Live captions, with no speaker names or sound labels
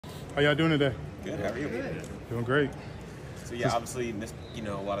How y'all doing today? Good. How are you? Good. Doing great. So yeah, obviously you missed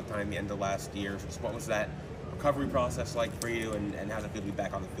a lot of time the end of last year. So what was that recovery process like for you, and how does it feel to be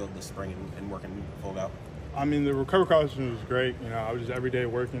back on the field this spring and working full out? I mean, the recovery process was great. I was just every day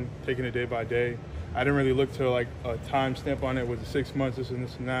working, taking it day by day. I didn't really look to like a time stamp on it. Was it 6 months, this and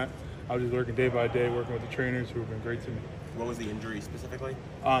this and that? I was just working day by day, working with the trainers who have been great to me. What was the injury specifically?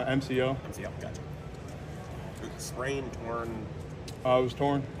 MCL. MCL, gotcha. Sprain, torn? It was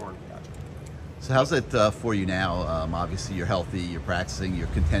torn. Torn, gotcha. So how's it for you now? Obviously, you're healthy, you're practicing, you're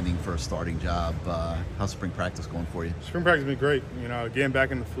contending for a starting job. How's spring practice going for you? Spring practice has been great. Getting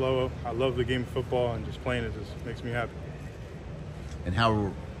back in the flow. I love the game of football, and just playing it just makes me happy. And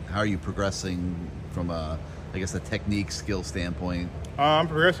how are you progressing from a technique, skill standpoint? I'm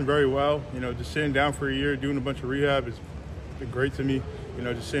progressing very well. Just sitting down for a year, doing a bunch of rehab has been great to me.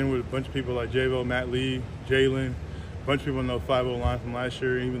 Just sitting with a bunch of people like Javo, Matt Lee, Jalen, a bunch of people know 5-0 line from last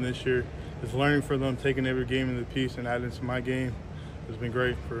year, even this year. Just learning from them, taking every game into the piece and adding to my game has been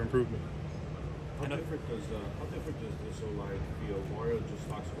great for improvement. How different does this O-line feel? Mario just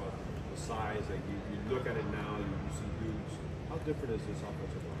talks about the size. Like you look at it now, you see dudes. How different is this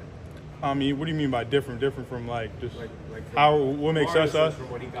offensive line? I mean, what do you mean by different? Different from like from what makes us us? From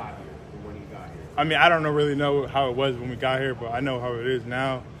when he got here. I mean, I don't really know how it was when we got here, but I know how it is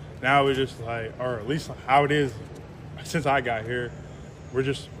now. Now it's just like, or at least how it is since I got here.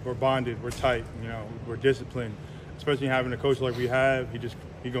 We're bonded, we're tight, we're disciplined. Especially having a coach like we have,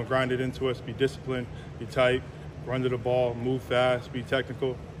 he gonna grind it into us, be disciplined, be tight, run to the ball, move fast, be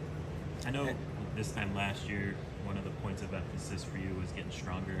technical. I know this time last year, one of the points of emphasis for you was getting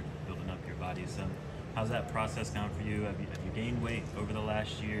stronger, building up your body some. How's that process gone for you? Have you gained weight over the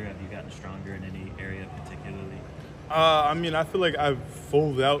last year? Have you gotten stronger in any area particularly? I mean, I feel like I've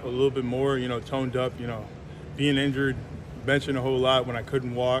folded out a little bit more, toned up, being injured, benching a whole lot when I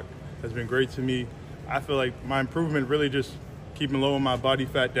couldn't walk has been great to me. I feel like my improvement really just keeping low on my body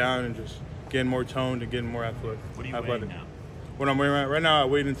fat down and just getting more toned and getting more athletic. What are you weighing now? What I'm weighing right now, I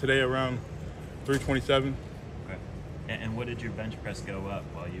weighed in today around 327. Okay. And what did your bench press go up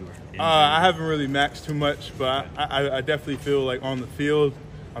while you were injured? I haven't really maxed too much, but I definitely feel like on the field,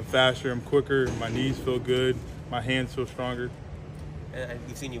 I'm faster, I'm quicker, my knees feel good, my hands feel stronger. And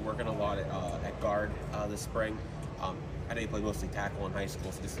we've seen you working a lot at guard this spring. I know you played mostly tackle in high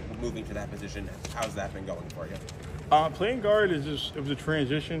school, so just moving to that position, how's that been going for you? Playing guard it was a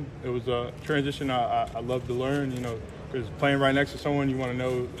transition. It was a transition I love to learn, because playing right next to someone, you want to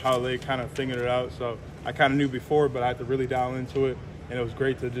know how they kind of figured it out. So I kind of knew before, but I had to really dial into it. And it was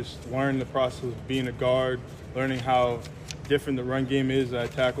great to just learn the process of being a guard, learning how different the run game is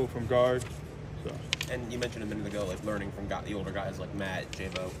at tackle from guard. So. And you mentioned a minute ago, like learning from the older guys like Matt,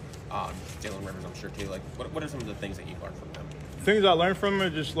 Javo, Jalen Rivers, I'm sure too. Like, what are some of the things that you learned from them? Things I learned from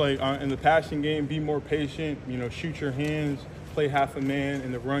it, just like in the passing game, be more patient. Shoot your hands, play half a man.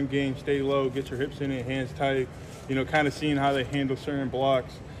 In the run game, stay low, get your hips in it, hands tight. Kind of seeing how they handle certain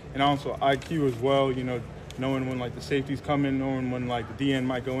blocks, and also IQ as well. Knowing when like the safety's coming, knowing when like the DN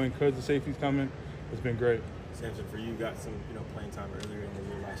might go in because the safety's coming. It's been great. Samson, for you, got some playing time earlier in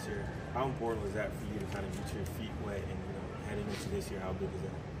the year last year. How important was that for you to kind of get your feet wet and heading into this year? How big is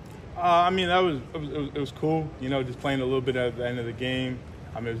that? I mean, it was cool. Just playing a little bit at the end of the game.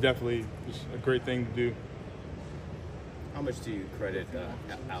 I mean, it was definitely just a great thing to do. How much do you credit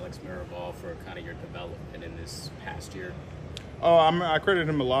Alex Mirabal for kind of your development in this past year? I credit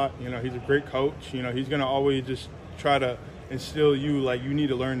him a lot. He's a great coach. He's going to always just try to instill you, like, you need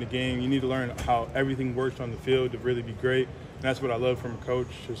to learn the game. You need to learn how everything works on the field to really be great. And that's what I love from a coach,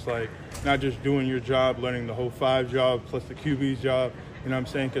 just like not just doing your job, learning the whole 5 job plus the QB's job. You know what I'm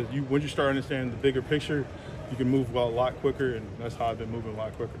saying? Because once you start understanding the bigger picture, you can move a lot quicker, and that's how I've been moving a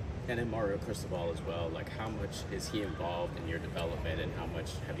lot quicker. And then Mario Cristobal as well. Like, how much is he involved in your development, and how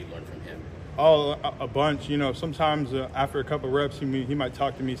much have you learned from him? Oh, a bunch. Sometimes after a couple of reps, he might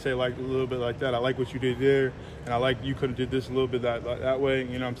talk to me, say like a little bit like that. I like what you did there, and I like you could have did this a little bit that way.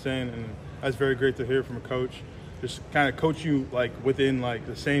 You know what I'm saying? And that's very great to hear from a coach. Just kind of coach you like within like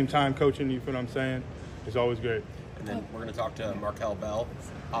the same time coaching you. Feel what I'm saying? It's always great. And then we're going to talk to Markel Bell.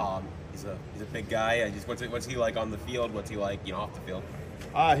 He's a big guy. What's he like on the field? What's he like off the field?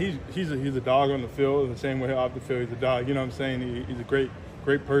 He's a dog on the field. The same way off the field, he's a dog. You know what I'm saying? He's a great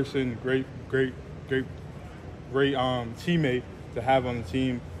person, great teammate to have on the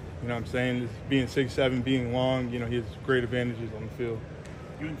team. You know what I'm saying? Being 6'7", being long, he has great advantages on the field.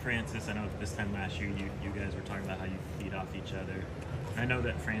 You and Francis, I know this time last year you guys were talking about how you feed off each other. I know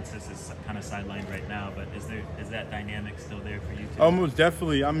that Francis is kind of sidelined right now, but is that dynamic still there for you too? Almost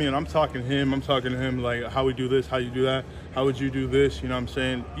definitely. I mean, I'm talking to him like, how we do this, how you do that, how would you do this, you know what I'm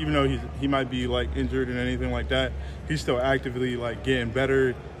saying? Even though he might be like injured and anything like that, he's still actively like getting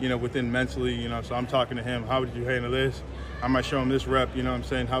better, you know, within mentally, you know, so I'm talking to him, how would you handle this? I might show him this rep, you know what I'm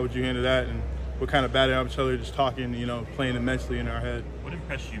saying, how would you handle that? And we're kind of batting off each other, just talking, you know, playing it mentally in our head. What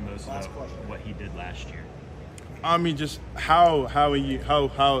impressed you most about what he did last year? I mean, just how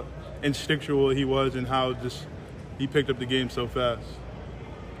instinctual he was, and how just he picked up the game so fast.